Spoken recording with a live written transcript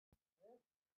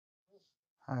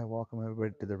Hi, welcome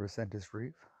everybody to the Resentis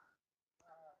Reef.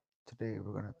 Today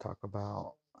we're going to talk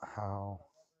about how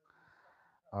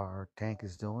our tank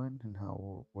is doing and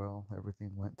how well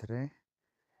everything went today.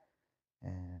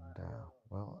 And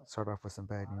start off with some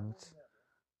bad news.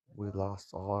 We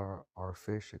lost all our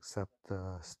fish except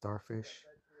the starfish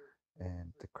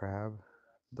and the crab.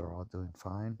 They're all doing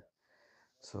fine.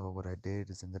 So what I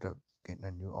did is ended up getting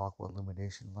a new aqua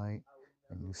illumination light,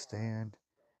 a new stand,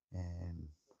 and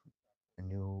a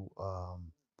new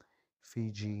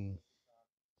Fiji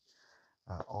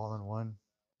all-in-one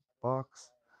box,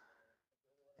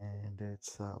 and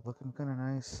it's looking kind of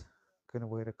nice. Gonna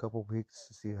wait a couple weeks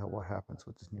to see what happens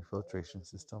with this new filtration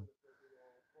system.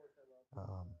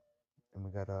 Um, and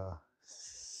we got a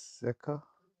Seca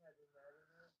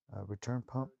return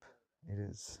pump. It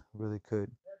is really good.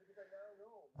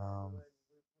 Um,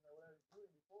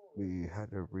 we had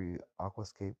to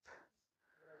aquascape.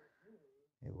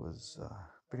 It was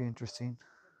pretty interesting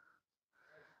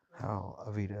how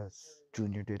Avidas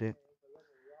Jr. did it,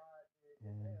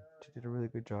 and she did a really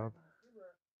good job.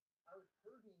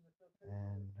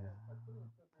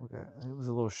 And it was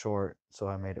a little short, so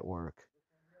I made it work.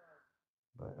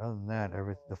 But other than that,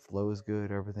 the flow is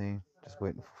good. Everything. Just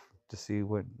waiting to see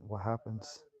what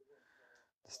happens.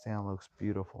 The stand looks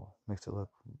beautiful. Makes it look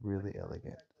really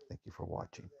elegant. Thank you for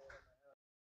watching.